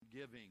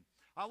giving.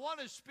 I want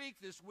to speak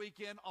this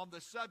weekend on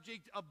the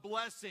subject of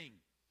blessing.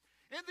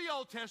 In the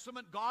Old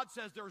Testament, God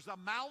says there's a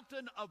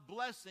mountain of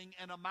blessing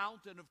and a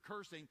mountain of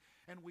cursing,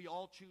 and we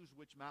all choose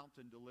which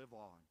mountain to live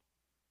on.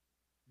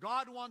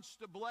 God wants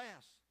to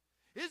bless.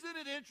 Isn't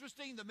it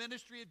interesting, the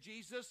ministry of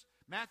Jesus?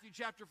 Matthew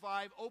chapter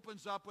 5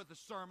 opens up with a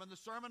sermon, the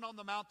Sermon on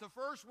the Mount. The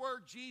first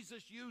word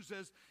Jesus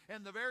uses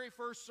in the very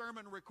first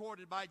sermon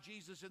recorded by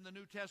Jesus in the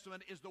New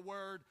Testament is the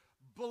word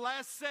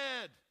blessed.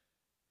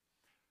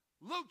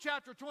 Luke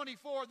chapter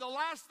 24, the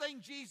last thing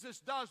Jesus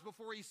does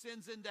before he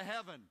ascends into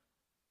heaven.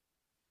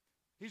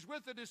 He's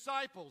with the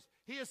disciples.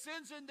 He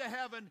ascends into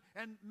heaven,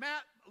 and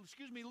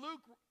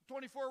Luke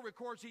 24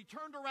 records he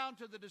turned around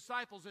to the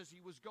disciples as he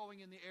was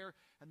going in the air,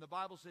 and the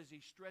Bible says he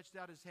stretched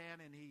out his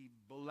hand and he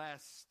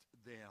blessed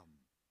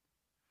them.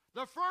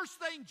 The first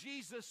thing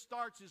Jesus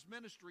starts his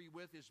ministry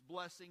with is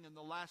blessing, and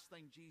the last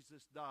thing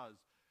Jesus does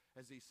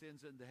as he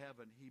ascends into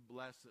heaven, he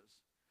blesses.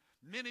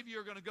 Many of you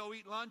are going to go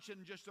eat lunch, and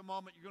in just a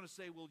moment you're going to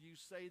say, will you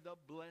say the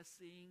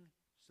blessing?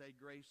 Say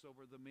grace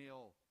over the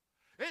meal.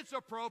 It's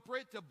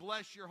appropriate to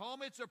bless your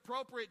home. It's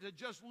appropriate to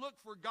just look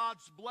for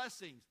God's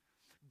blessings.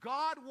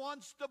 God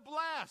wants to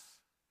bless.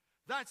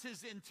 That's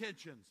his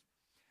intentions.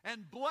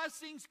 And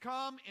blessings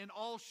come in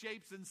all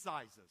shapes and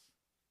sizes.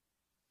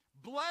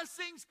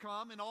 Blessings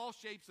come in all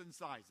shapes and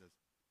sizes.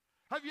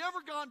 Have you ever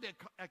gone to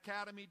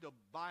Academy to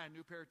buy a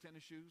new pair of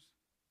tennis shoes?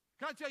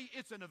 Can I tell you,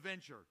 it's an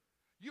adventure.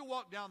 You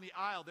walk down the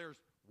aisle, there's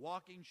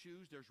walking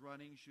shoes, there's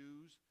running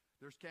shoes,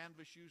 there's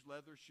canvas shoes,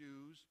 leather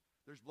shoes,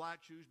 there's black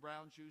shoes,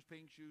 brown shoes,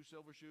 pink shoes,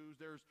 silver shoes,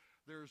 there's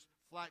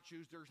flat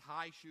shoes, there's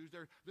high shoes,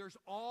 there's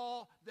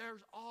all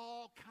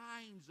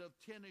kinds of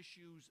tennis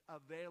shoes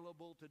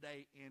available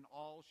today in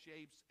all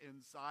shapes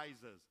and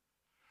sizes.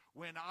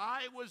 When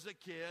I was a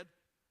kid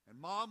and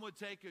Mom would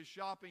take us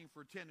shopping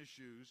for tennis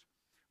shoes,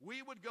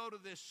 we would go to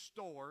this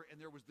store and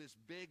there was this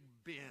big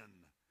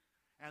bin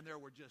and there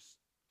were just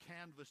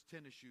canvas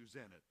tennis shoes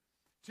in it.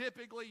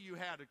 Typically you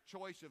had a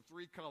choice of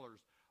 3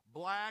 colors,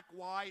 black,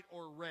 white,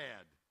 or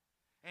red.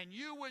 And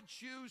you would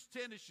choose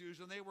tennis shoes,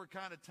 and they were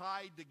kind of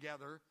tied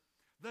together.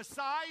 The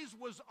size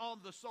was on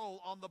the sole,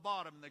 on the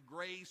bottom, the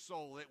gray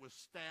sole. It was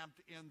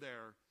stamped in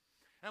there.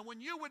 And when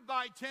you would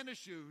buy tennis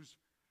shoes,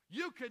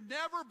 you could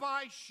never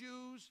buy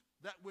shoes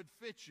that would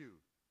fit you.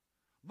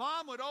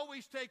 Mom would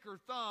always take her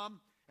thumb,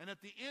 and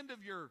at the end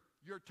of your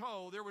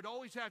toe, there would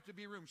always have to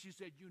be room. She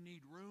said, you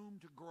need room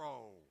to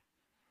grow.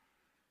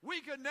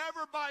 We could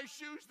never buy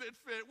shoes that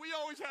fit. We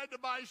always had to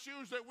buy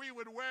shoes that we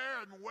would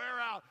wear and wear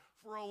out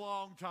for a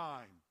long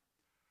time.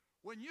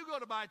 When you go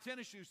to buy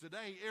tennis shoes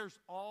today, there's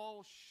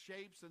all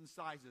shapes and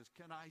sizes.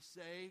 Can I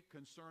say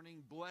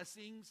concerning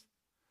blessings?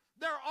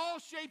 They're all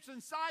shapes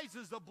and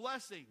sizes of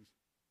blessings.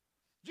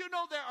 Do you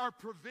know there are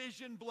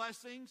provision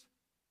blessings?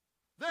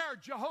 There are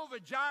Jehovah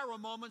Jireh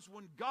moments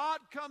when God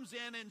comes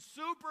in and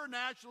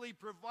supernaturally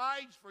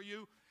provides for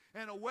you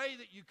in a way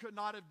that you could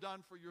not have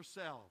done for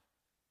yourself.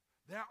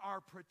 There are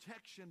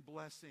protection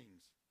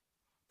blessings.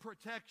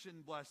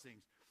 Protection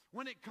blessings.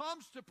 When it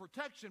comes to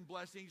protection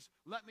blessings,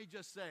 let me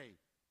just say,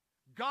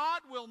 God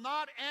will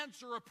not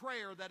answer a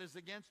prayer that is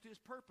against his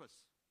purpose.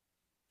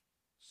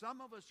 Some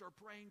of us are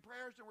praying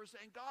prayers and we're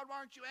saying, God, why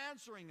aren't you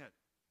answering it?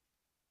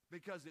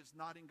 Because it's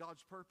not in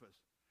God's purpose.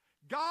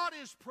 God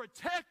is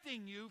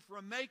protecting you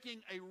from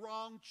making a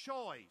wrong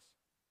choice.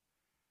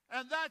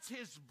 And that's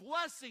his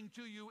blessing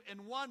to you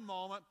in one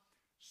moment,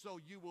 so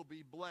you will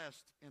be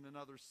blessed in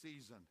another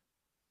season.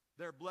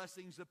 There are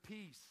blessings of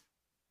peace.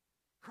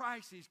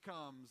 Crisis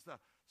comes,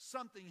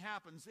 something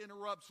happens,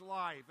 interrupts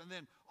life, and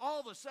then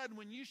all of a sudden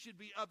when you should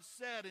be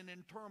upset and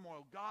in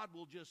turmoil, God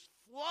will just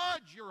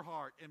flood your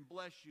heart and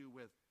bless you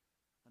with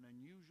an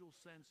unusual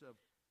sense of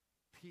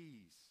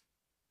peace.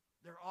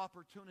 They're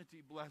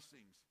opportunity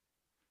blessings.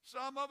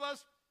 Some of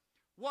us,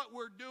 what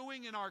we're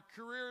doing in our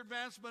career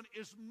advancement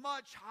is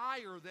much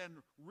higher than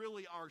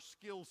really our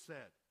skill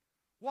set.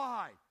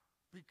 Why?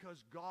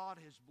 Because God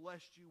has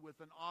blessed you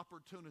with an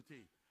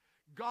opportunity.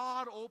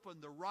 God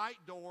opened the right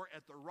door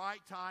at the right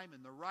time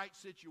in the right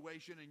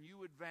situation, and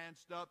you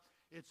advanced up.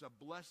 It's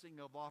a blessing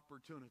of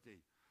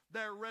opportunity.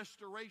 There are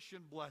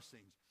restoration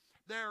blessings.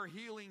 There are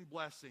healing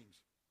blessings.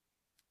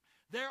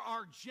 There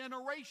are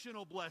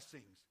generational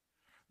blessings.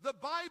 The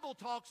Bible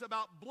talks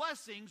about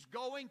blessings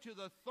going to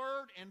the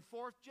 3rd and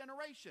 4th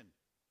generation.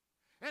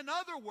 In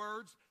other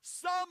words,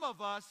 some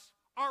of us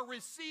are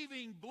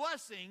receiving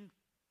blessing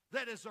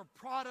that is a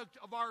product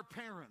of our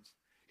parents.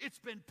 It's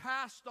been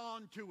passed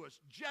on to us.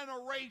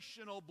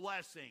 Generational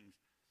blessings.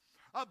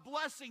 A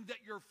blessing that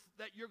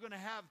you're going to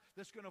have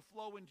that's going to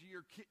flow into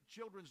your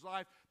children's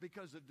life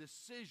because of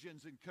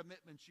decisions and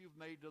commitments you've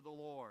made to the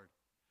Lord.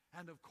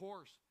 And of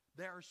course,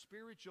 there are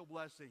spiritual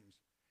blessings.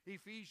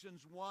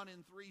 Ephesians 1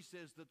 and 3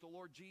 says that the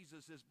Lord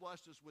Jesus has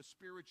blessed us with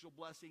spiritual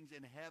blessings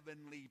in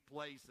heavenly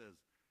places.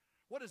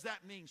 What does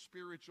that mean,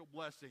 spiritual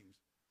blessings?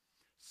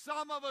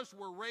 Some of us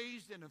were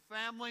raised in a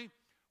family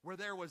where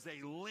there was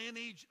a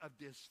lineage of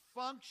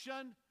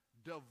dysfunction,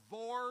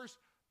 divorce,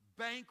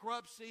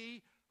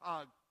 bankruptcy,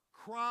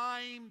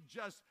 crime,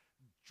 just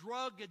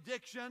drug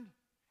addiction.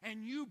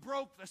 and you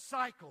broke the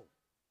cycle.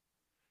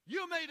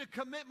 You made a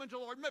commitment to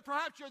the Lord.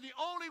 Perhaps you're the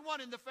only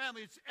one in the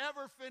family that's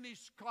ever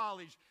finished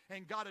college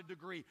and got a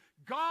degree.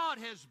 God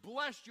has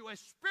blessed you, a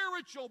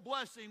spiritual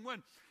blessing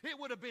when it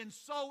would have been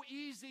so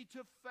easy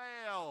to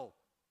fail.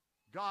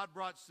 God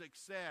brought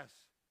success,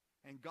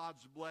 and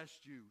God's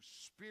blessed you.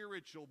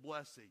 Spiritual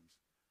blessings.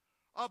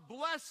 A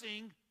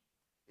blessing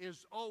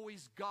is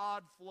always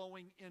God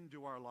flowing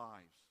into our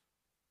lives.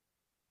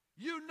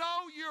 You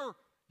know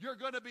you're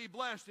going to be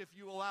blessed if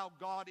you allow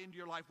God into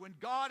your life. When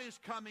God is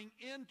coming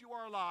into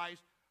our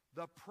lives,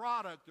 the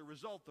product, the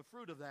result, the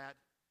fruit of that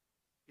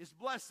is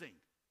blessing.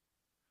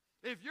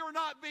 If you're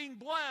not being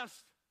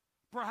blessed,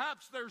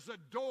 perhaps there's a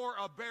door,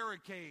 a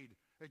barricade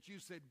that you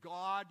said,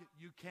 God,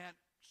 you can't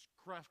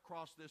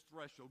cross this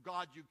threshold.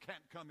 God, you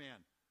can't come in.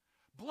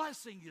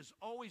 Blessing is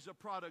always a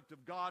product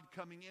of God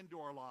coming into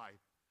our life.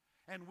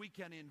 And we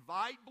can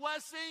invite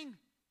blessing,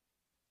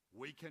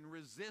 we can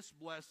resist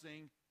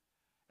blessing,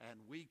 and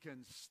we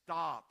can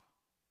stop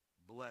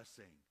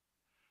blessing.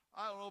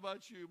 I don't know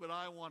about you, but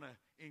I want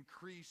to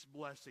increase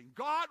blessing.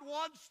 God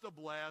wants to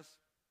bless,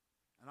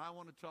 and I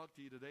want to talk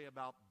to you today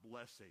about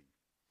blessing.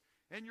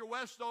 In your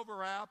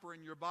Westover app or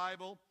in your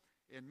Bible,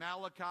 in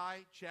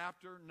Malachi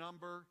chapter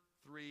number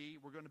 3,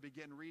 we're going to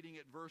begin reading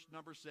at verse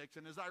number 6.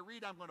 And as I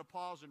read, I'm going to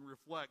pause and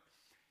reflect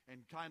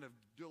and kind of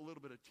do a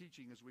little bit of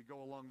teaching as we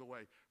go along the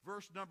way.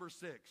 Verse number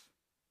 6.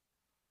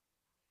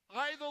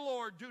 I, the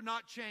Lord, do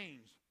not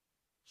change.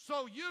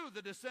 So you,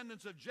 the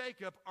descendants of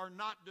Jacob, are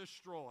not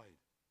destroyed.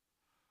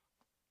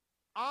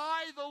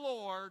 I, the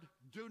Lord,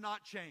 do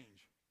not change.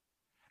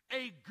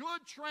 A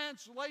good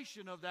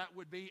translation of that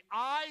would be,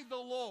 I, the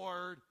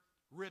Lord,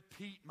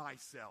 repeat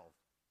myself.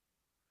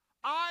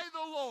 I,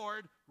 the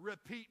Lord,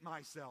 repeat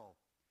myself.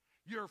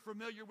 You're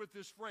familiar with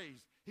this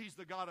phrase. He's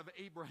the God of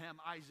Abraham,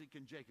 Isaac,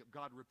 and Jacob.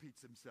 God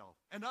repeats himself.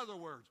 In other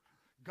words,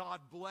 God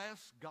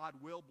bless, God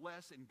will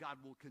bless, and God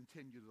will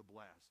continue to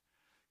bless.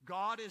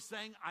 God is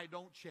saying, I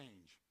don't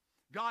change.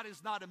 God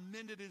has not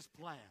amended his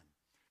plan.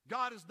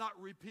 God has not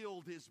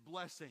repealed his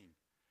blessing.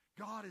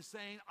 God is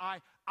saying,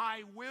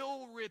 I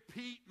will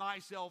repeat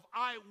myself.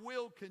 I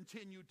will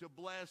continue to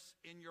bless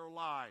in your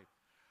life.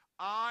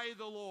 I,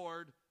 the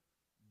Lord,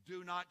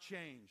 do not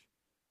change.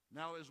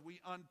 Now, as we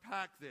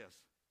unpack this,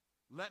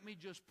 let me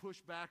just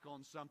push back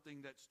on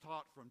something that's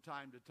taught from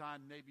time to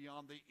time, maybe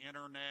on the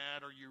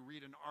internet or you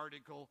read an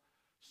article.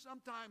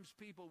 Sometimes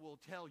people will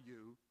tell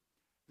you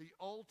the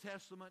Old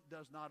Testament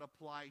does not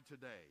apply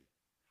today.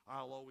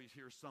 I'll always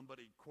hear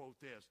somebody quote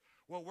this.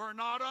 Well, we're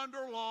not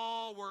under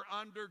law, we're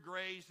under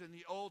grace, and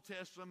the Old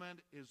Testament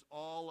is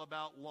all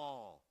about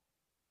law.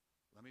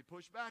 Let me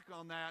push back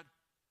on that.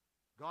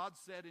 God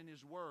said in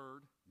his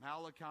word,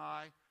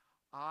 Malachi,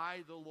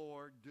 I, the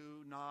Lord,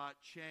 do not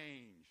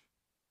change.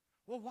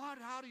 Well,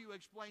 how do you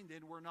explain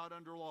then we're not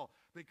under law?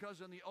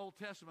 Because in the Old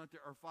Testament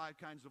there are 5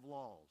 kinds of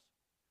laws.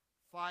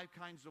 5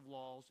 kinds of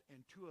laws,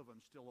 and 2 of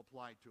them still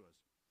apply to us.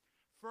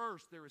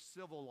 First, there is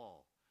civil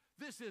law.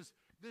 This is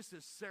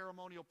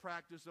ceremonial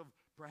practice of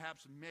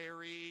perhaps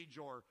marriage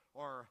or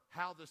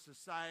how the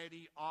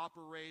society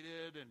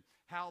operated and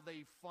how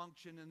they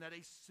functioned, and that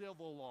a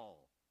civil law.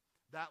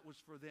 That was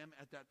for them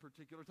at that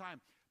particular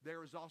time.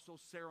 There is also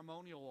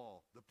ceremonial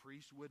law. The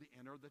priests would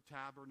enter the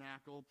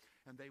tabernacle,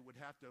 and they would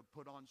have to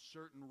put on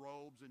certain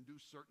robes and do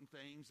certain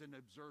things and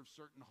observe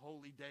certain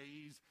holy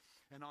days.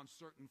 And on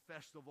certain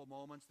festival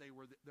moments,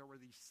 there were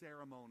these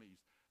ceremonies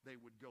they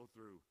would go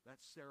through.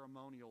 That's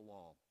ceremonial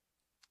law.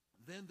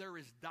 Then there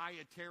is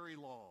dietary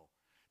law.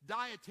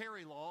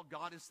 Dietary law,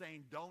 God is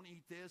saying, don't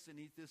eat this and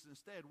eat this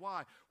instead.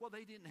 Why? Well,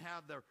 they didn't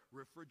have the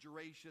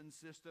refrigeration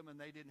system and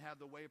they didn't have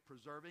the way of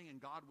preserving, and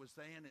God was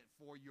saying it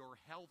for your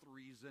health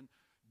reason,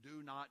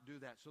 do not do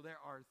that. So there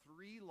are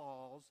 3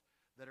 laws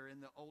that are in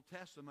the Old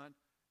Testament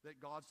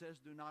that God says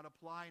do not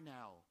apply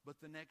now, but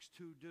the next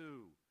 2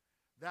 do.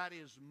 That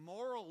is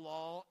moral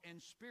law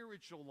and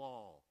spiritual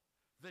law.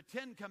 The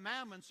 10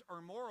 Commandments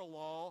are moral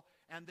law,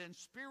 and then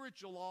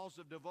spiritual laws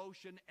of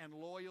devotion and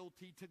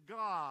loyalty to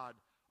God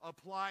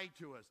apply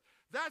to us.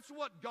 That's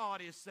what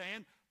God is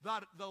saying.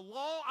 That the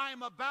law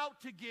I'm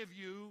about to give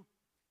you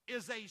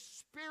is a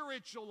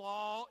spiritual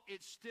law.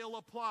 It still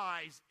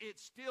applies.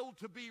 It's still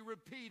to be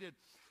repeated.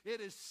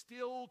 It is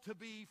still to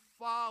be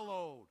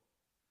followed.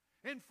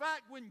 In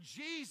fact, when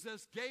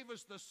Jesus gave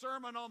us the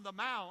Sermon on the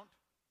Mount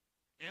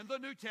in the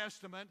New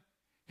Testament,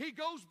 he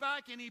goes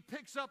back and he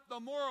picks up the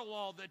moral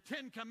law, the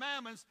 10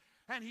 Commandments,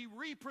 and he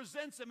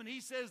represents them, and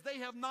he says they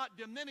have not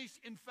diminished.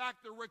 In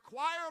fact, the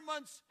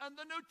requirements in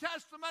the New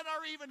Testament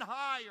are even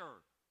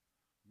higher.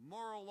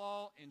 Moral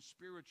law and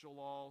spiritual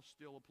law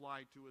still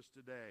apply to us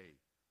today.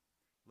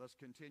 Let's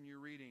continue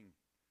reading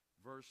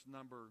verse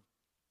number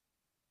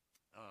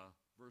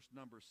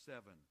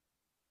 7.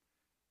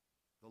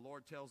 The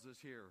Lord tells us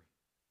here,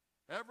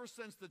 ever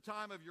since the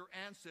time of your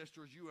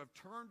ancestors, you have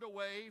turned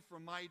away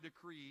from my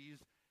decrees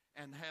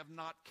and have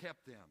not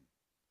kept them.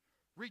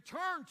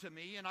 Return to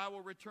me, and I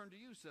will return to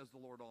you, says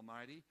the Lord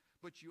Almighty.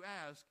 But you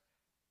ask,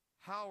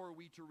 how are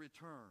we to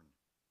return?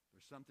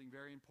 There's something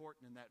very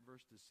important in that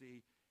verse to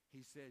see.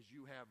 He says,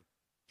 you have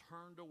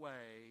turned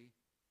away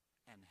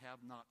and have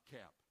not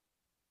kept.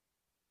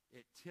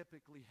 It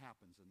typically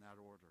happens in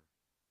that order.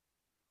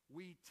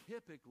 We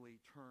typically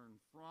turn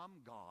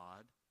from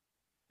God,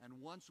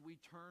 and once we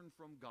turn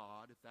from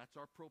God, if that's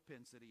our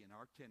propensity and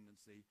our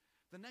tendency,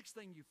 the next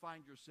thing you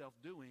find yourself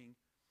doing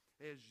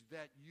is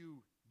that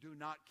you do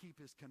not keep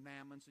His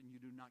commandments and you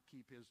do not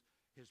keep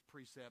His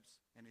precepts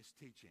and His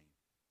teaching.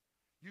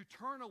 You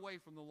turn away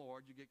from the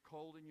Lord, you get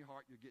cold in your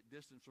heart, you get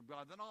distance from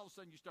God, then all of a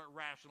sudden you start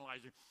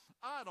rationalizing,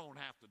 I don't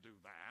have to do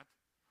that.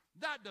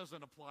 That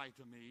doesn't apply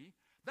to me.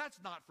 That's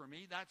not for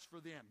me, that's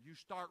for them. You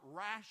start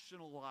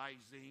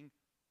rationalizing,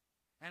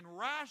 and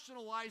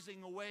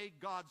rationalizing away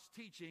God's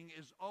teaching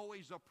is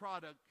always a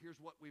product. Here's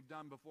what we've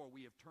done before.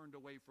 We have turned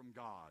away from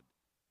God.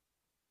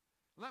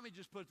 Let me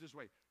just put it this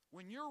way.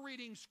 When you're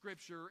reading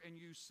Scripture and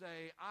you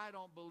say, I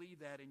don't believe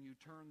that, and you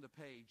turn the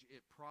page,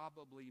 it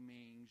probably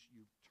means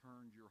you've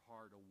turned your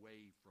heart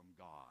away from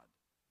God.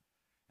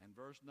 And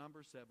verse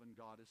number 7,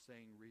 God is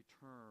saying,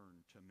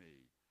 return to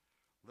me.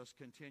 Let's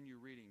continue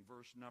reading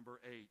verse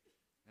number 8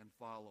 and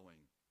following.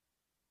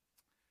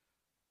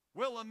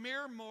 Will a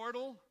mere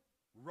mortal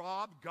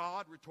rob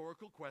God?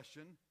 Rhetorical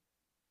question.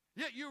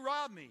 Yet you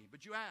rob me,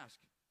 but you ask,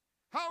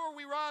 how are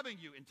we robbing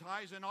you? In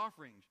tithes and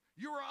offerings.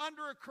 You are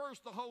under a curse,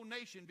 the whole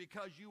nation,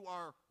 because you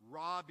are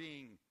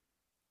robbing.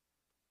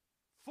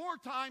 4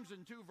 times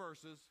in 2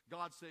 verses,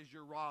 God says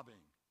you're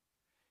robbing.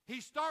 He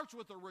starts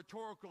with a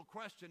rhetorical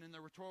question, and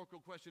the rhetorical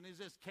question is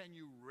this: can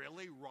you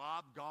really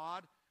rob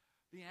God?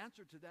 The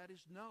answer to that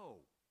is no.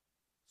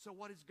 So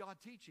what is God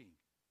teaching?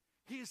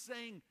 He is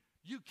saying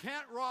you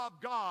can't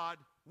rob God.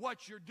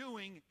 What you're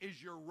doing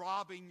is you're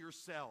robbing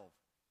yourself.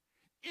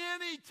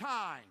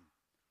 Anytime,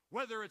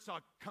 whether it's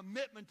a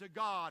commitment to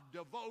God,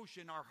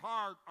 devotion, our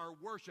heart, our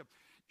worship,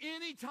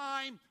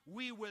 anytime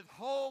we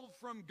withhold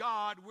from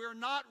God, we're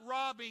not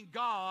robbing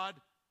God,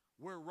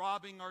 we're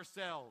robbing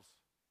ourselves.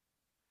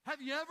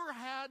 Have you ever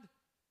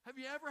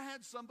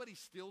had somebody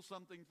steal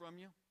something from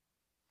you?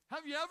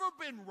 Have you ever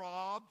been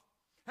robbed?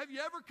 Have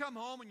you ever come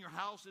home and your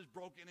house is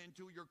broken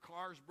into, your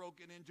car's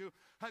broken into?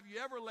 Have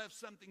you ever left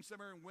something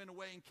somewhere and went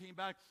away and came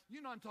back?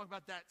 You know I'm talking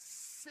about, that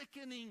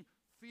sickening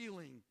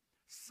feeling.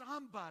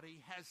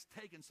 Somebody has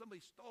taken,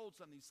 somebody stole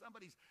something,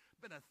 somebody's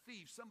been a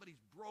thief,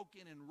 somebody's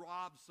broken and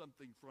robbed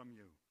something from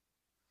you.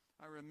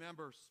 I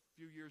remember a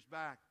few years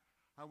back,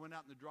 I went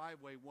out in the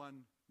driveway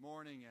one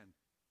morning and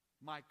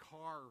my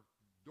car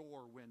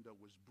door window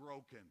was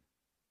broken.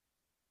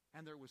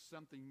 And there was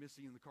something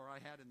missing in the car.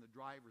 I had in the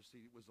driver's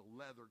seat, it was a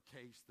leather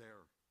case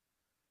there.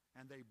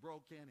 And they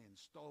broke in and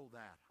stole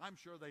that. I'm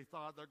sure they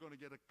thought they're going to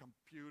get a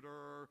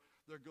computer,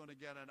 they're going to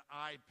get an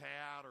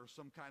iPad or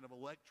some kind of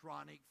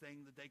electronic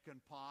thing that they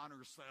can pawn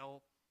or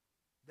sell.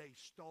 They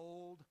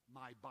stole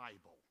my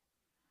Bible.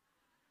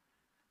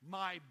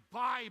 My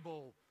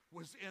Bible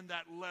was in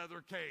that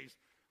leather case.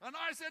 And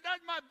I said,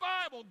 that's my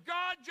Bible.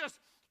 God, just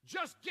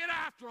get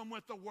after them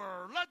with the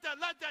word. Let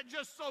that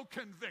just so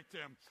convict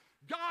him.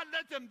 God,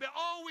 let them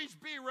always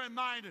be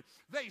reminded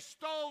they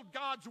stole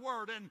God's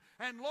word.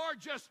 And Lord,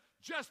 just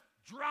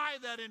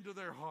drive that into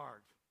their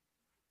heart.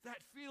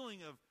 That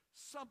feeling of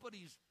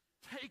somebody's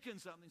taken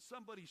something,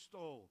 somebody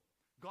stole.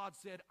 God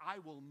said, I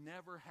will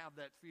never have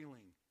that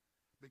feeling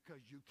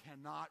because you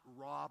cannot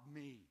rob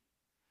me.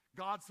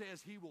 God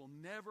says he will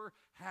never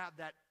have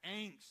that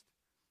angst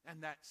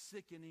and that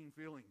sickening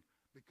feeling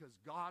because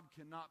God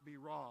cannot be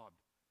robbed.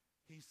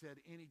 He said,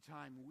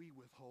 anytime we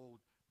withhold,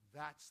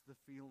 that's the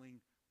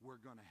feeling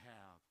we're going to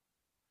have.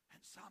 And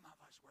some of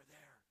us were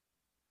there.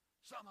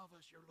 Some of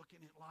us, you're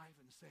looking at life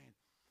and saying,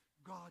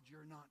 God,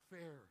 you're not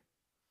fair.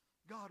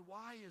 God,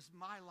 why is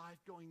my life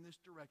going this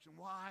direction?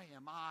 Why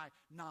am I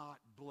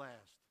not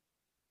blessed?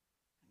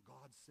 And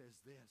God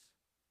says this,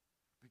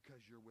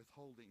 because you're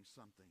withholding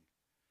something.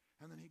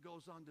 And then he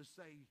goes on to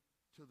say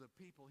to the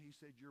people, he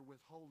said, you're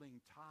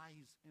withholding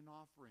tithes and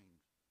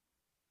offerings.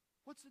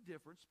 What's the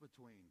difference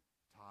between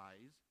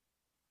tithes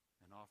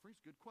and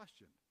offerings? Good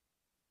question.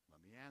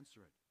 Let me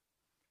answer it.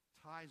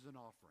 Tithes and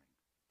offering.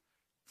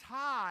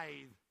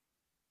 Tithe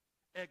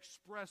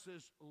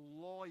expresses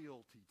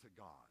loyalty to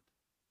God.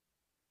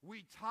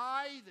 We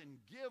tithe and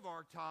give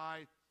our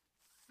tithe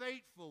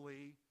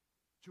faithfully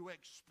to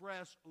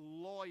express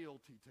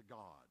loyalty to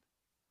God.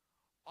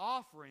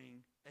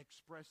 Offering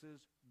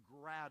expresses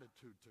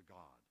gratitude to God.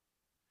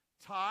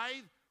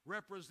 Tithe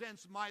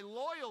represents my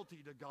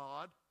loyalty to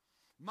God.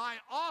 My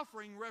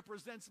offering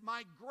represents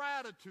my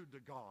gratitude to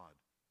God.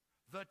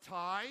 The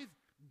tithe,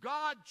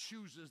 God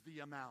chooses the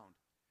amount.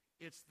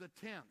 It's the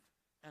 10th.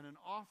 And an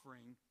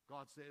offering,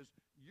 God says,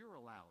 you're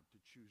allowed to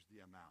choose the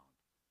amount.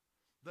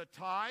 The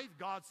tithe,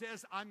 God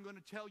says, I'm going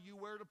to tell you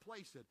where to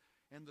place it.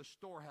 In the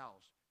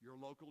storehouse, your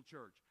local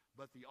church.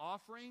 But the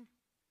offering,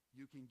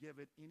 you can give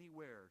it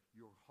anywhere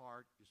your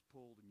heart is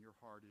pulled and your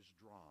heart is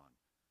drawn.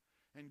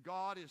 And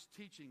God is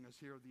teaching us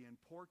here the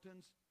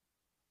importance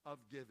of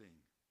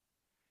giving.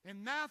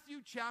 In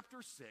Matthew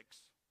chapter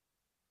 6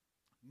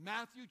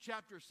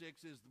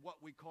 is what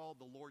we call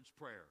the Lord's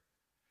Prayer.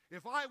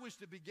 If I was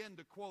to begin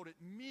to quote it,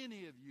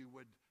 many of you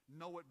would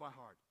know it by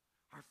heart.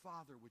 Our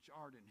Father which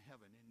art in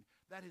heaven. And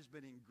that has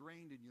been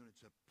ingrained in you. And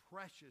it's a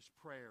precious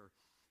prayer.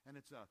 And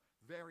it's a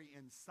very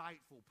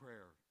insightful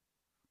prayer.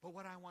 But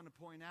what I want to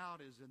point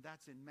out is, and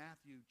that's in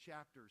Matthew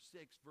chapter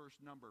 6, verse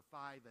number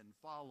 5 and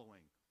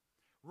following.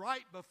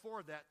 Right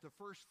before that, the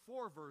first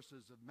 4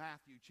 verses of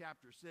Matthew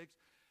chapter 6,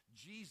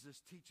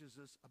 Jesus teaches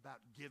us about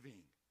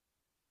giving.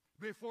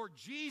 Before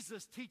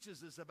Jesus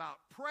teaches us about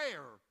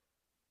prayer,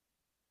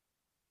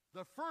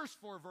 the first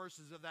 4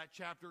 verses of that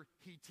chapter,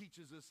 he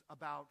teaches us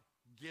about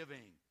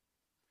giving.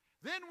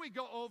 Then we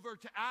go over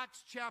to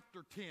Acts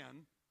chapter 10.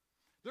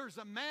 There's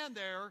a man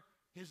there,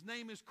 his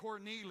name is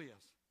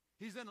Cornelius.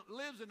 He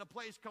lives in a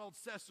place called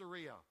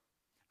Caesarea.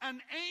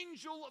 An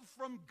angel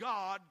from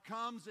God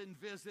comes and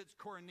visits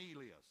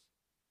Cornelius.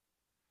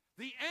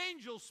 The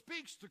angel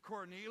speaks to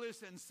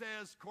Cornelius and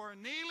says,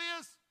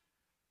 Cornelius,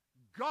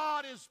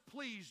 God is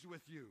pleased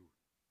with you.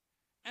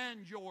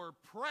 And your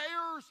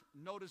prayers,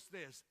 notice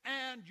this,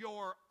 and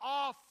your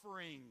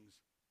offerings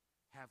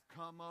have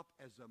come up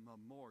as a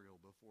memorial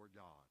before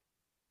God.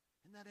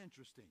 Isn't that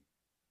interesting?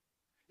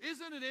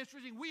 Isn't it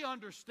interesting? We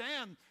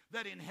understand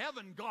that in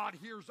heaven God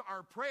hears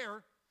our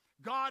prayer.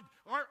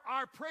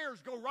 Our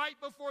prayers go right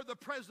before the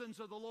presence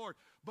of the Lord.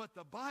 But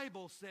the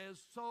Bible says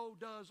so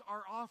does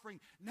our offering.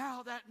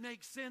 Now that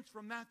makes sense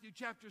from Matthew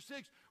chapter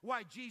 6,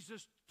 why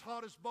Jesus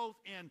taught us both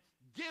in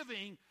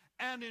giving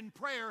and in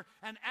prayer.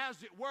 And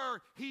as it were,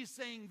 he's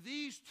saying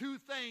these 2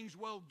 things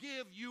will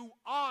give you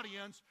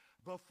audience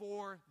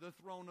before the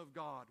throne of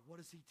God. What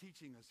is he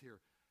teaching us here?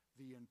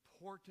 The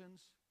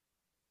importance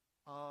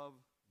of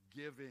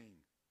giving.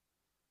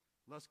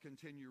 Let's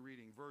continue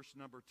reading verse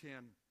number 10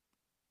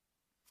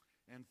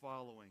 and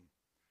following.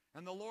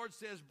 And the Lord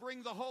says,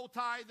 bring the whole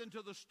tithe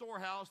into the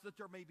storehouse, that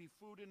there may be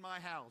food in my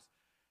house.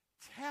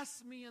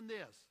 Test me in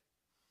this.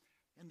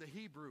 In the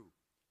Hebrew,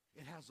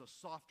 it has a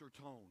softer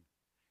tone.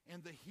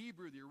 In the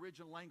Hebrew, the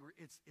original language,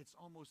 it's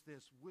almost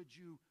this. Would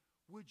you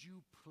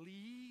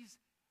please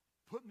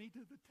put me to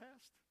the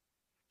test?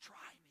 Try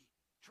me.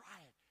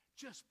 Try it.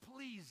 Just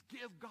please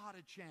give God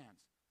a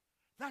chance.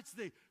 That's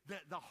the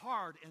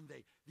heart and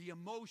the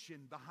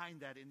emotion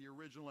behind that in the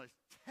original language.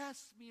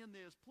 Test me in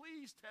this.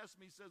 Please test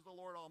me, says the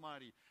Lord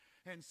Almighty,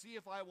 and see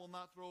if I will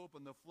not throw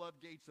open the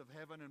floodgates of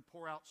heaven and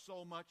pour out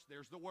so much.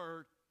 There's the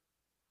word.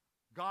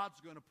 God's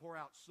going to pour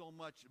out so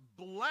much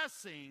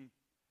blessing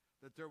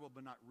that there will be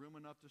not room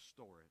enough to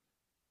store it.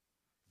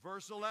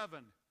 Verse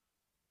 11.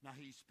 Now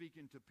he's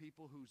speaking to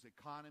people whose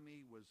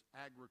economy was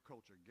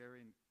agriculture,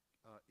 agrarian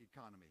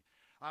economy.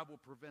 I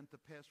will prevent the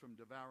pests from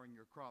devouring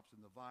your crops,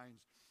 and the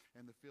vines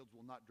and the fields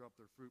will not drop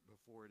their fruit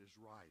before it is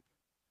ripe,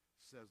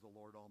 says the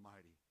Lord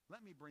Almighty.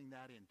 Let me bring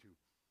that into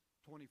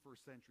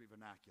 21st century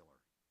vernacular.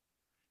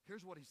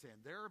 Here's what he's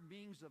saying. Their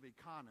means of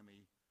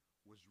economy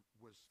was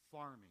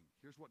farming.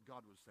 Here's what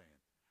God was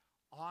saying.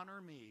 Honor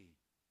me,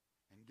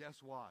 and guess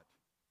what?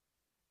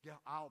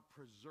 I'll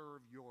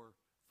preserve your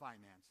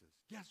finances.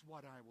 Guess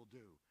what I will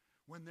do?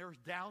 When there's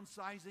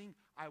downsizing,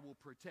 I will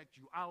protect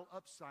you. I'll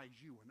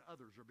upsize you when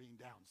others are being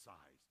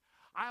downsized.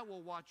 I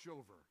will watch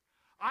over.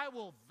 I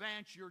will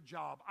advance your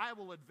job. I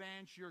will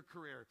advance your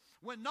career.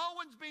 When no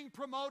one's being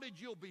promoted,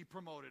 you'll be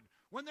promoted.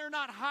 When they're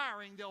not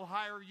hiring, they'll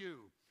hire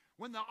you.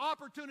 When the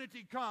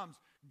opportunity comes,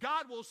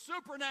 God will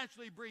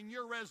supernaturally bring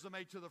your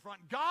resume to the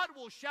front. God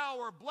will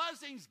shower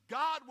blessings.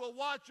 God will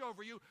watch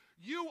over you.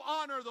 You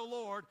honor the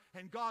Lord,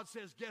 and God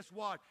says, guess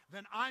what?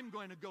 Then I'm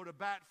going to go to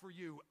bat for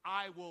you.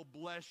 I will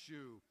bless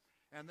you.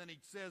 And then he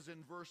says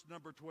in verse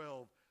number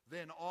 12,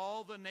 then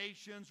all the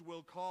nations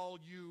will call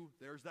you,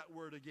 there's that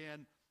word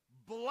again,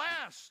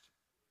 blessed,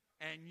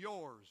 and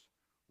yours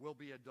will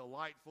be a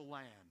delightful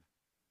land,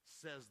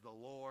 says the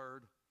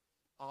Lord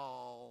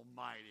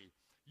Almighty.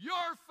 Your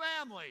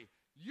family,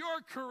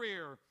 your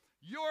career,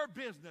 your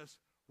business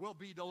will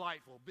be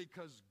delightful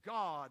because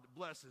God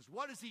blesses.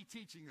 What is he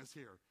teaching us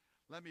here?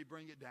 Let me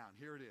bring it down.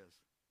 Here it is.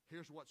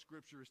 Here's what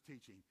Scripture is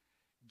teaching.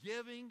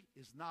 Giving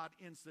is not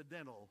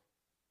incidental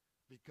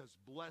because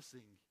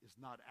blessing is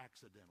not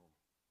accidental.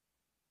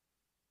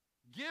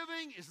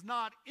 Giving is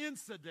not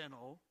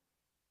incidental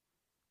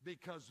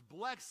because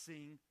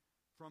blessing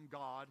from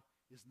God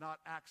is not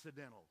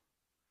accidental.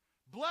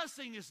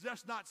 Blessing is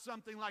just not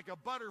something like a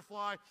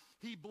butterfly.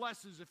 He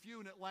blesses a few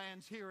and it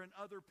lands here, and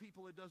other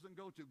people it doesn't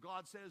go to.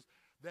 God says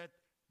that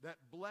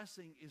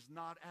blessing is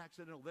not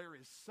accidental. There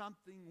is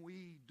something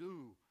we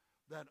do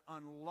that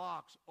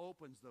unlocks,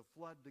 opens the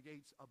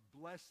floodgates of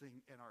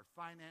blessing in our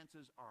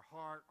finances, our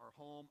heart, our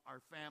home,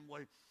 our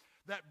family.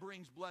 That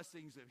brings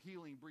blessings of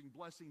healing, bring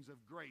blessings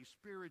of grace,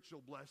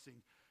 spiritual blessing,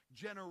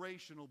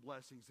 generational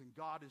blessings. And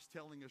God is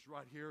telling us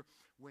right here,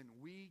 when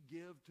we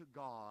give to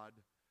God,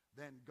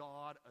 then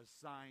God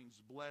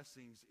assigns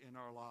blessings in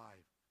our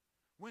life.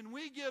 When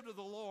we give to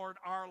the Lord,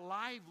 our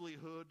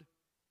livelihood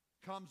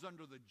comes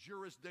under the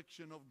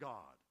jurisdiction of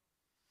God.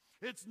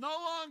 It's no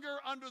longer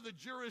under the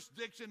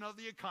jurisdiction of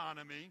the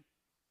economy.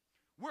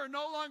 We're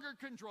no longer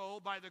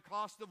controlled by the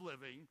cost of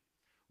living.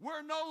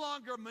 We're no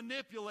longer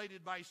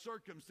manipulated by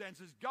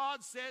circumstances.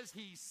 God says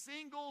he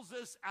singles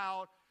us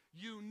out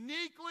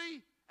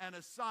uniquely and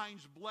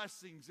assigns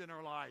blessings in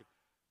our life.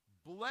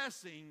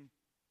 blessing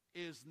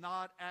is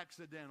not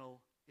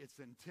accidental, it's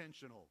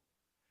intentional.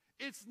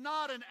 It's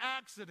not an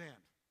accident.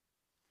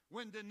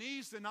 When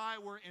Denise and I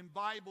were in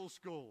Bible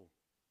school,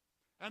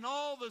 and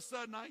all of a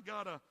sudden I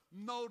got a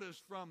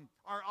notice from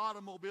our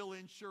automobile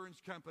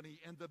insurance company,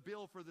 and the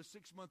bill for the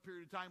 6-month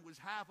period of time was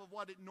half of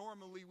what it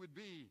normally would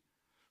be.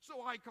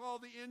 So I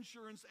called the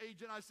insurance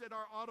agent. I said,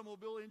 our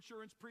automobile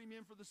insurance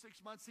premium for the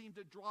 6 months seemed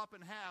to drop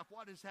in half.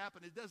 What has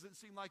happened? It doesn't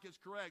seem like it's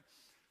correct.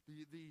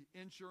 The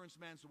insurance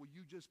man said, well,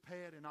 you just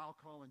pay it, and I'll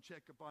call and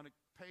check upon it.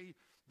 Pay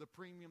the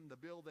premium, the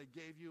bill they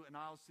gave you, and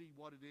I'll see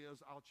what it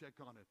is. I'll check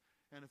on it.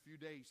 In a few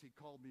days, he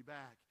called me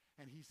back,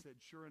 and he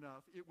said, sure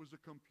enough, it was a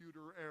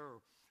computer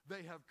error.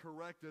 They have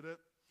corrected it,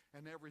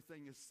 and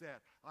everything is set.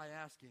 I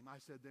asked him, I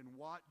said, then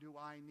what do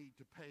I need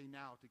to pay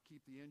now to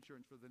keep the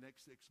insurance for the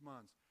next 6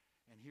 months?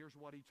 And here's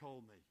what he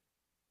told me.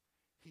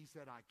 He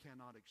said, I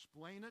cannot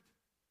explain it,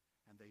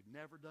 and they've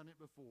never done it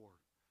before.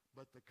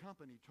 But the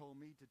company told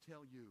me to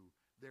tell you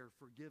they're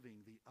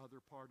forgiving the other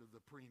part of the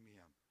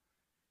premium.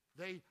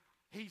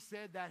 He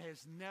said that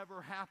has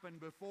never happened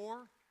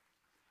before.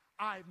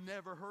 I've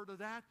never heard of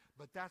that,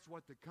 but that's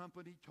what the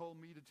company told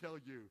me to tell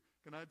you.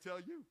 Can I tell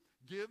you?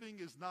 Giving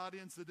is not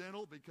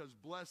incidental because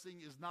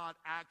blessing is not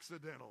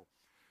accidental.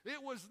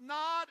 It was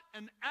not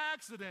an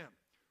accident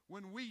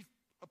when we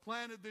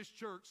planted this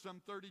church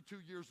some 32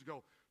 years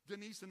ago.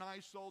 Denise and I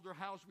sold our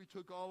house. We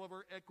took all of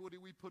our equity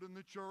we put in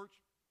the church.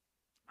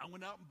 I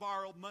went out and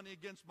borrowed money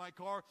against my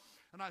car,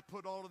 and I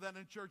put all of that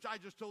in church. I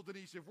just told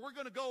Denise, if we're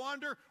going to go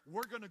under,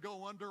 we're going to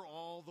go under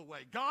all the way.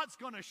 God's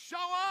going to show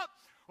up,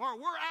 or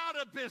we're out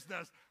of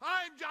business.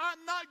 I'm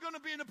not going to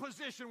be in a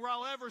position where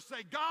I'll ever say,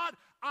 God,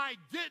 I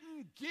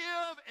didn't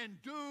give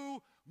and do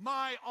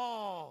my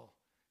all.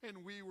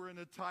 And we were in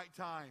a tight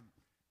time.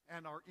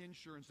 And our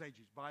insurance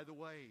agents, by the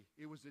way,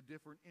 it was a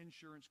different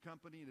insurance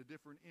company and a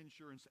different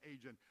insurance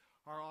agent.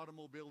 Our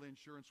automobile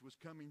insurance was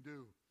coming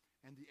due.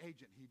 And the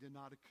agent, he did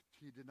not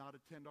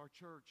attend our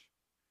church.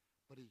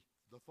 But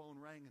the phone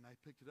rang, and I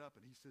picked it up,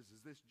 and he says,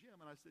 is this Jim?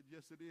 And I said,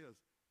 yes, it is.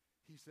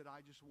 He said, I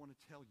just want to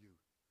tell you,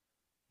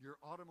 your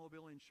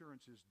automobile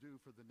insurance is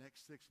due for the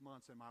next 6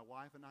 months, and my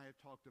wife and I have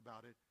talked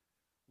about it.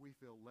 We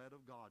feel led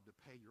of God to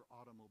pay your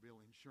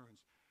automobile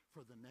insurance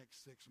for the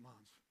next 6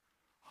 months.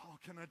 Oh,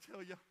 can I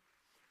tell you?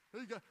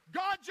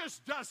 God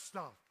just does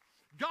stuff.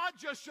 God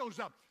just shows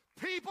up.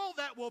 People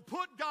that will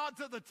put God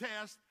to the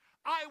test,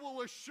 I will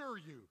assure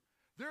you,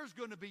 there's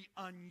going to be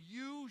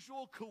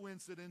unusual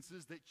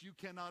coincidences that you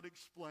cannot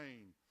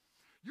explain.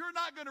 You're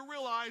not going to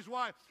realize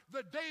why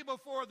the day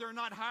before they're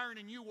not hiring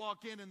and you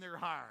walk in and they're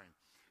hiring.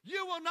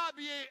 You will not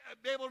be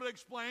able to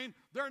explain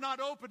they're not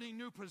opening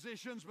new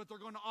positions, but they're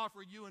going to offer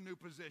you a new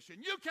position.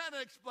 You can't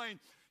explain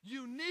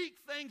unique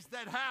things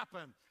that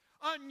happen,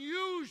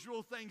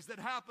 unusual things that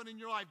happen in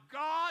your life.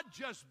 God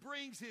just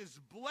brings His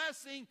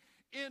blessing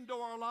into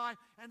our life,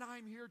 and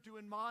I'm here to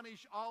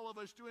admonish all of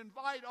us, to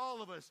invite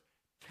all of us,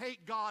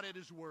 take God at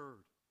His word.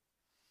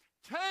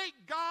 Take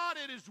God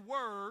at His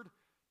word.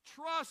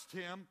 Trust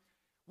Him.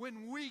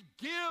 When we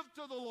give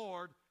to the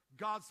Lord,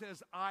 God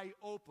says, I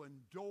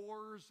open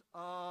doors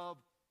of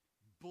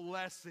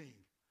blessing.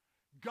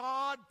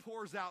 God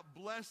pours out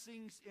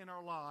blessings in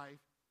our life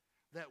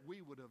that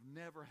we would have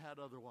never had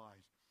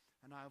otherwise.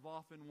 And I've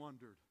often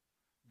wondered,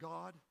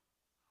 God,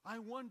 I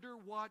wonder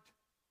what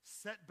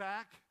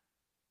setback,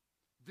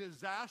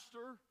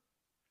 disaster,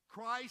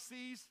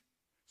 crises,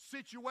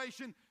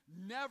 situation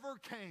never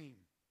came.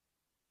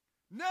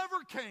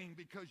 Never came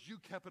because you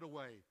kept it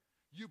away.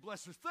 You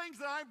blessed us. Things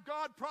that I'm,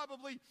 God,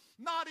 probably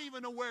not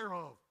even aware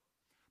of.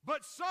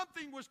 But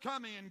something was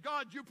coming, and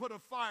God, you put a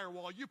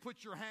firewall. You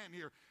put your hand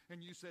here,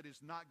 and you said,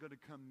 it's not going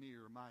to come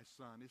near my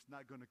son. It's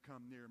not going to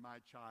come near my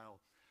child,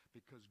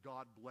 because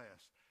God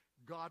blessed.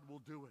 God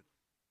will do it.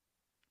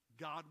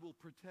 God will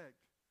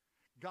protect.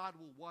 God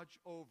will watch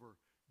over.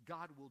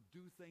 God will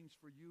do things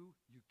for you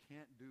you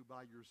can't do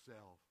by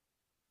yourself.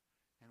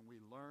 And we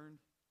learned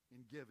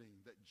in giving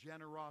that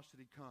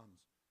generosity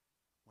comes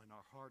when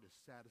our heart is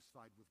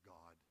satisfied with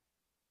God.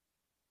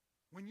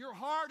 When your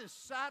heart is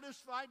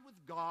satisfied with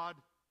God,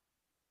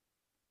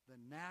 the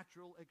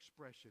natural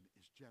expression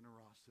is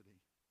generosity.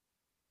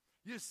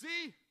 You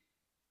see,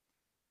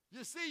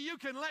 you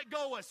can let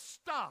go of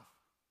stuff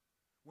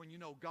when you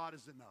know God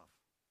is enough.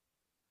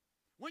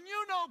 When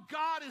you know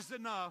God is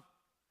enough,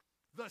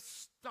 the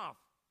stuff,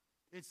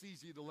 it's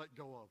easy to let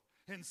go of.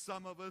 And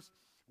some of us,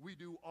 we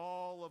do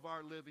all of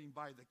our living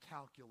by the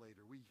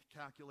calculator. We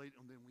calculate,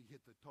 and then we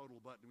hit the total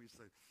button. We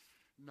say,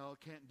 no,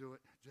 can't do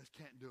it. Just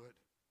can't do it.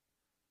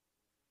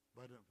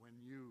 But when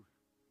you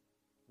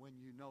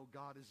know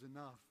God is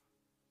enough,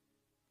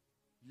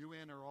 you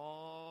enter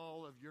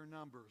all of your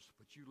numbers,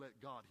 but you let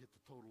God hit the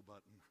total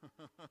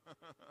button.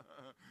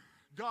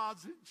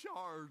 God's in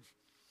charge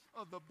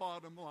of the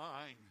bottom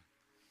line.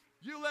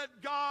 You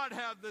let God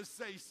have the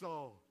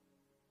say-so.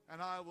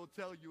 And I will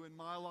tell you, in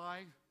my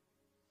life,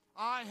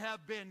 I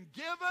have been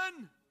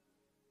given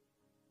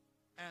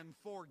and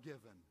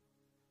forgiven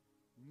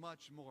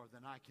much more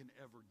than I can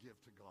ever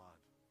give to God.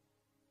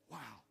 Wow.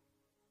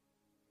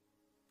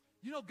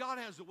 You know, God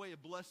has a way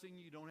of blessing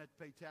you don't have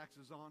to pay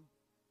taxes on.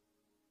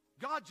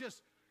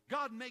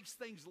 God makes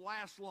things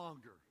last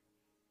longer.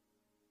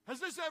 Has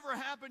this ever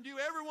happened to you?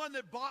 Everyone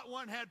that bought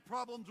one had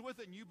problems with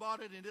it, and you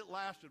bought it, and it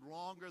lasted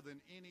longer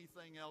than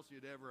anything else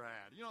you'd ever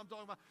had. You know what I'm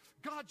talking about?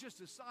 God just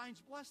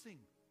assigns blessing.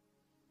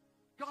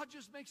 God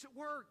just makes it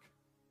work.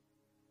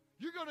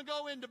 You're going to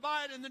go in to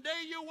buy it, and the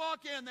day you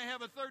walk in, they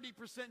have a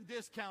 30%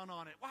 discount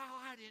on it. Wow,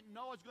 I didn't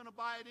know I was going to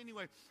buy it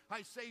anyway.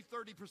 I saved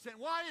 30%.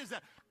 Why is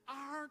that?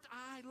 Aren't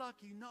I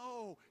lucky?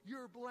 No,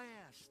 you're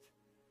blessed.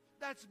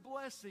 That's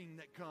blessing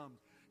that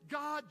comes.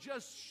 God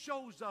just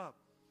shows up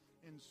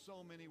in so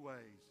many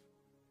ways.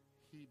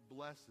 He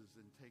blesses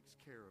and takes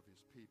care of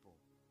his people.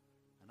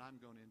 And I'm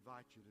going to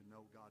invite you to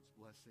know God's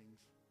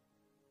blessings.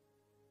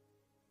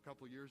 A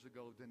couple years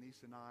ago,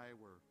 Denise and I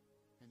were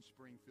in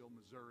Springfield,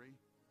 Missouri.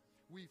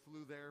 We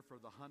flew there for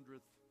the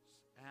 100th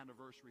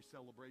anniversary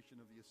celebration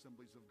of the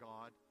Assemblies of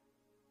God.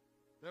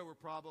 There were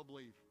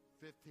probably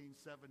 15,000,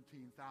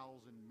 17,000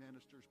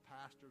 ministers,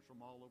 pastors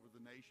from all over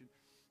the nation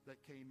that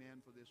came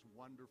in for this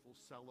wonderful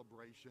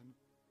celebration.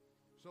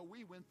 So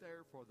we went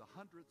there for the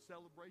 100th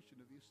celebration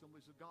of the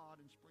Assemblies of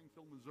God in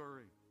Springfield,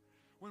 Missouri.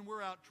 When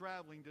we're out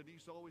traveling,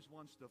 Denise always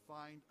wants to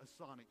find a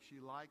Sonic. She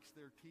likes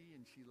their tea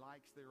and she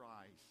likes their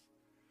ice.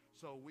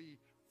 So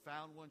we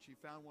found one. She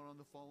found one on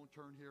the phone.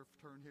 Turn here,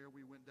 turn here.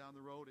 We went down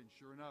the road, and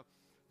sure enough,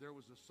 there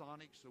was a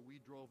Sonic. So we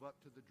drove up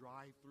to the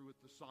drive-thru at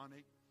the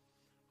Sonic.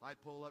 I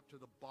pull up to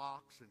the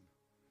box,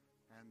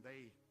 and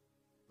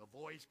the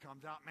voice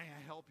comes out, "May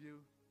I help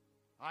you?"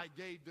 I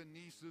gave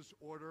Denise's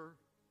order,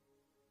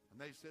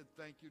 and they said,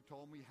 "Thank you,"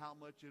 told me how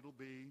much it'll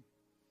be.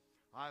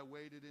 I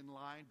waited in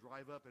line,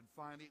 drive up, and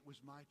finally it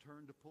was my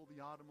turn to pull the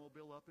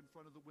automobile up in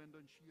front of the window,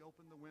 and she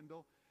opened the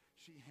window.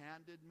 She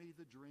handed me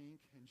the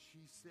drink, and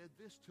she said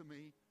this to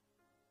me: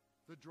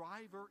 "The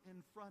driver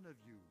in front of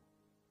you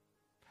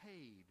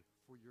paid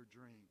for your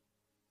drink."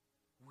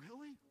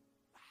 Really?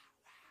 Wow.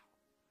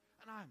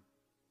 And I'm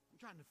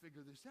trying to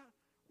figure this out.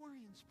 We're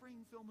in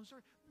Springfield,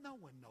 Missouri. No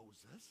one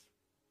knows this.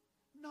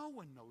 No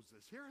one knows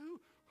this here.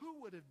 Who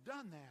would have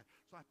done that?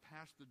 So I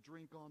passed the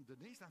drink on to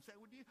Denise. I said,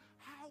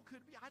 how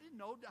could it be? I didn't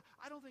know.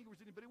 I don't think it was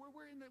anybody.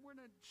 We're in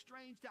a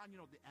strange town. You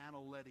know, the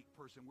analytic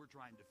person. We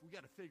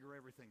got to figure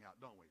everything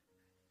out, don't we?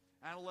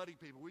 Analytic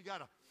people. We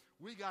got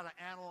to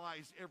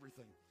analyze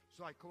everything.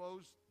 So I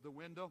closed the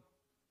window,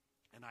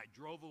 and I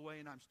drove away,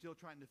 and I'm still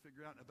trying to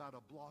figure out. About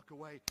a block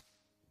away,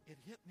 it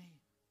hit me.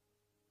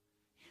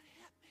 It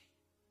hit me.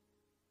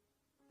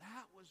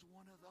 That was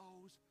one of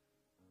those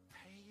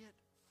pay it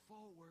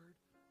forward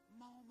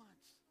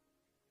moments.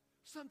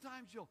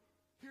 Sometimes you'll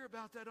hear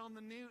about that on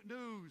the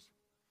news.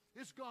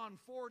 It's gone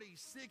 40,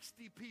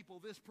 60 people.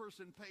 This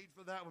person paid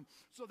for that one.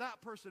 So that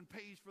person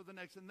pays for the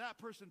next, and that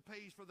person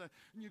pays for the,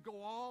 and you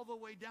go all the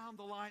way down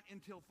the line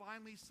until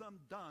finally some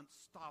dunce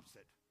stops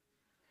it.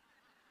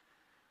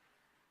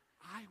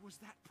 I was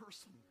that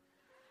person.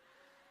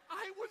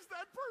 I was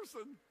that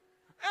person.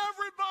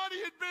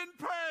 Everybody had been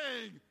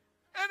paying,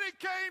 and it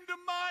came to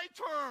my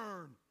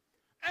turn.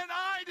 And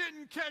I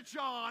didn't catch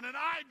on, and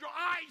I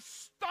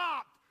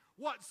stopped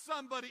what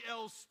somebody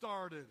else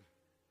started.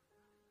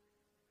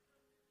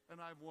 And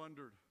I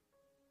wonder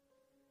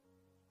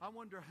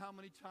how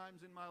many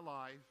times in my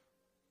life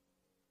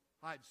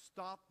I'd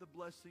stopped the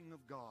blessing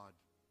of God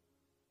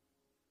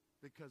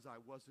because I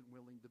wasn't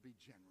willing to be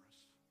generous.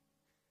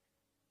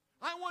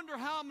 I wonder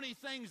how many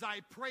things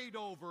I prayed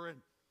over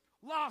and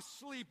lost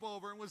sleep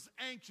over and was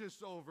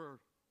anxious over.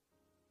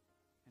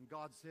 And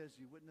God says,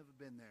 you wouldn't have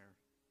been there.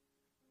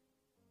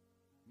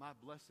 My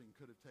blessing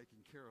could have taken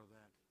care of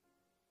that.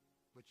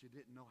 But you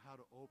didn't know how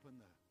to open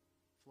the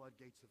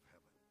floodgates of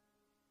heaven.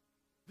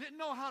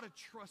 Didn't know how to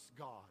trust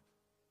God.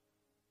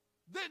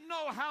 Didn't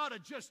know how to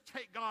just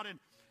take God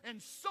and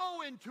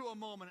sow into a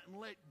moment and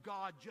let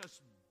God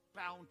just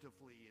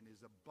bountifully in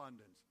his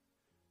abundance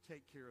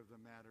take care of the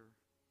matter.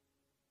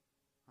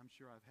 I'm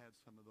sure I've had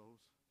some of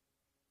those.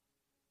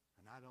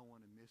 And I don't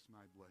want to miss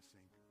my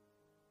blessing.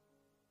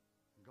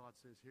 And God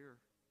says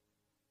here,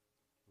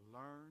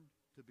 learn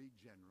to be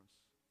generous.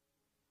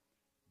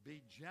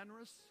 Be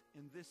generous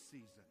in this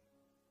season,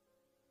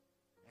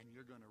 and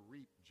you're going to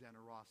reap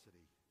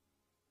generosity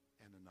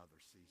in another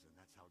season.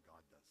 That's how God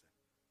does it.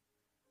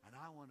 And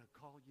I want to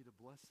call you to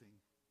blessing.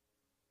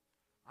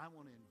 I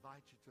want to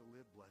invite you to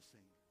live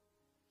blessing.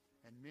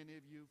 And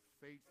many of you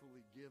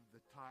faithfully give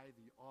the tithe,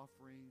 the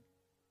offering,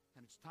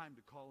 and it's time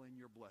to call in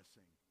your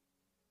blessing.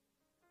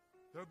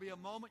 There'll be a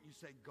moment you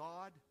say,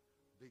 God,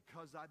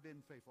 because I've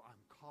been faithful,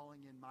 I'm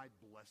calling in my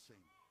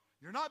blessing.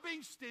 You're not being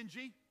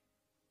stingy.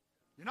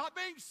 You're not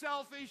being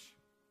selfish.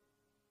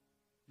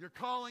 You're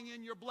calling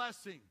in your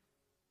blessing.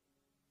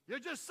 You're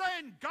just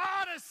saying,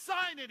 God has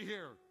signed it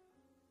here.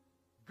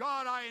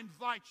 God, I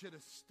invite you to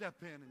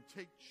step in and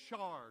take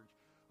charge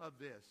of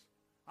this.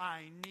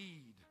 I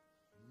need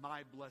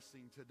my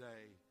blessing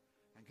today.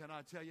 And can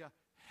I tell you,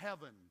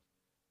 heaven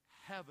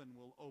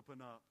will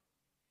open up.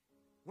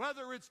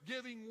 Whether it's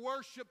giving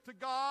worship to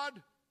God,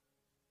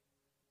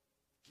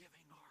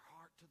 giving our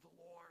heart to the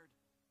Lord,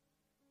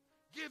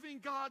 giving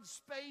God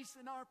space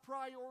in our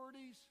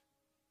priorities.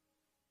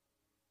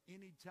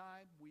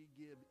 Anytime we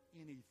give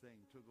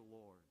anything to the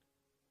Lord,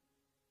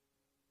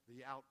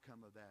 the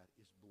outcome of that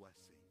is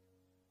blessing,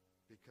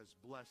 because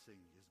blessing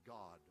is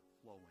God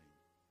flowing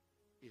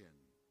in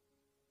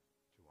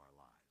to our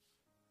lives.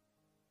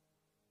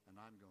 And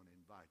I'm going to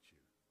invite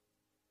you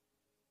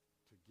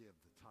to give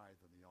the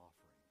tithe and the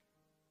offering.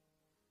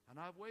 And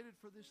I've waited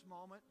for this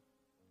moment.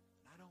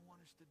 I don't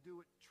want us to do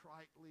it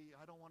tritely.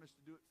 I don't want us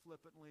to do it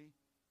flippantly.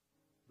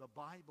 The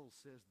Bible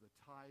says the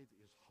tithe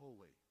is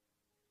holy.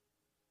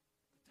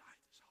 The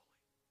tithe is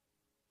holy.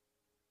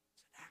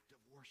 It's an act of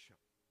worship.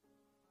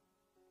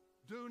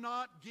 Do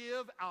not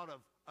give out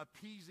of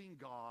appeasing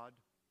God.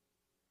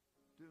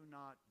 Do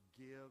not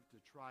give to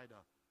try to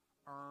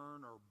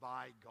earn or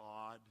buy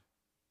God.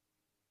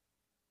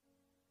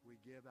 We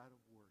give out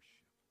of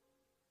worship.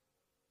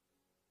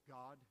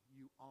 God,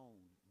 you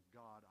own.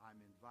 God, I'm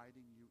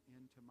inviting you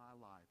into my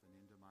life and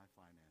into my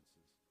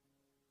finances.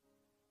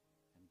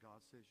 And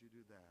God says you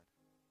do that,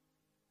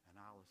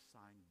 and I'll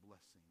assign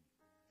blessing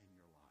in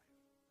your life.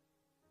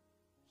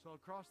 So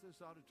across this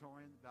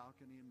auditorium,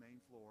 balcony and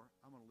main floor,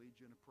 I'm going to lead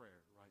you in a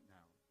prayer right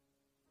now.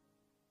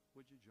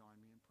 Would you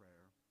join me in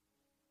prayer?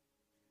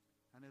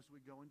 And as we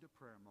go into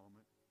prayer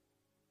moment,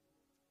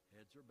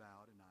 heads are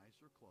bowed and eyes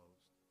are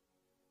closed.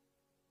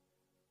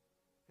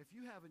 If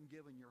you haven't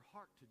given your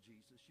heart to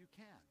Jesus, you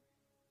can.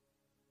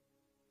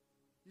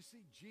 You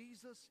see,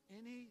 Jesus,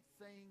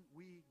 anything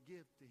we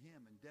give to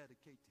him and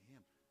dedicate to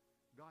him,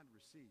 God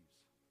receives.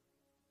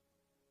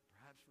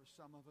 Perhaps for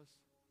some of us,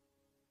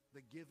 the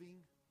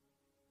giving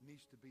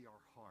needs to be our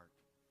heart.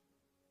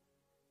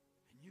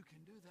 And you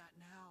can do that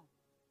now.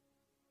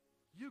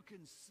 You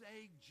can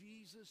say,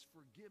 Jesus,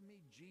 forgive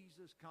me.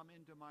 Jesus, come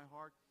into my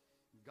heart.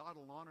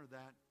 God will honor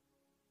that.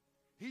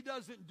 He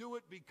doesn't do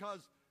it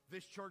because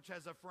this church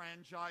has a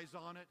franchise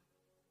on it.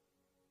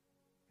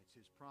 It's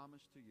his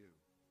promise to you.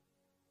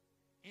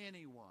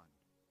 Anyone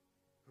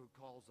who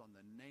calls on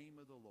the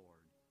name of the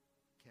Lord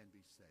can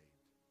be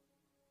saved.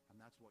 And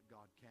that's what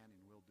God can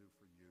and will do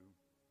for you.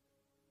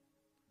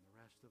 And the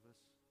rest of us,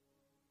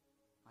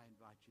 I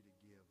invite you to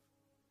give.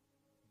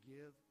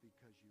 Give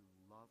because you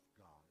love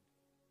God.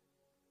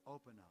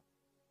 Open up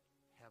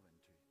heaven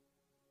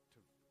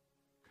to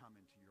come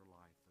into your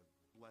life, the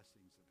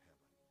blessings of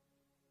heaven.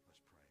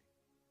 Let's pray.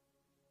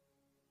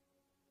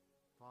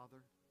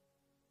 Father,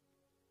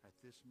 at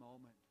this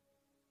moment,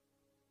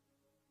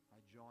 I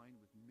join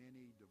with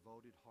many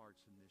devoted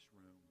hearts in this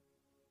room.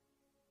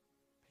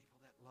 People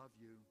that love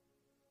you.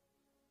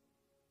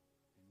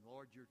 And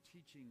Lord, you're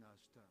teaching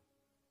us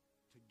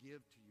to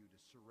give to you, to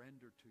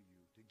surrender to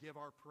you, to give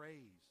our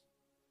praise,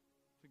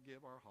 to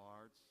give our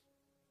hearts,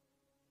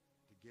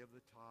 to give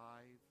the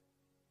tithe,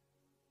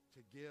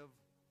 to give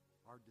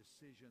our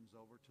decisions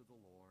over to the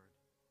Lord.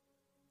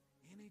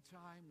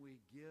 Anytime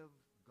we give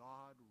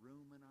God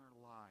room in our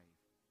life,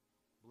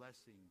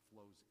 blessing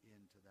flows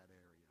into that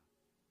area.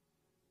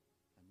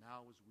 And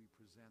now as we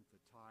present the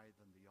tithe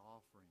and the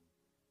offering,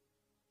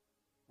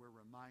 we're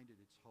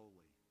reminded it's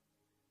holy.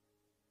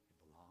 It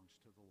belongs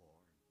to the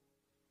Lord.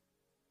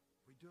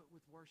 We do it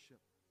with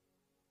worship.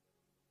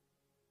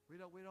 We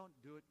don't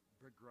do it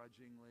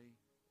begrudgingly.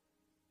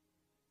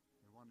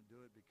 We want to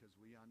do it because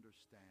we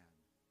understand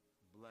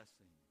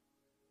blessing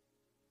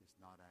is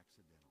not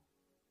accidental.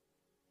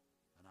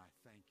 And I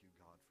thank you,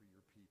 God, for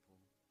your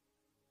people.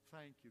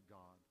 Thank you,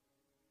 God,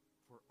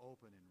 for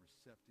open and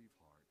receptive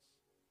hearts.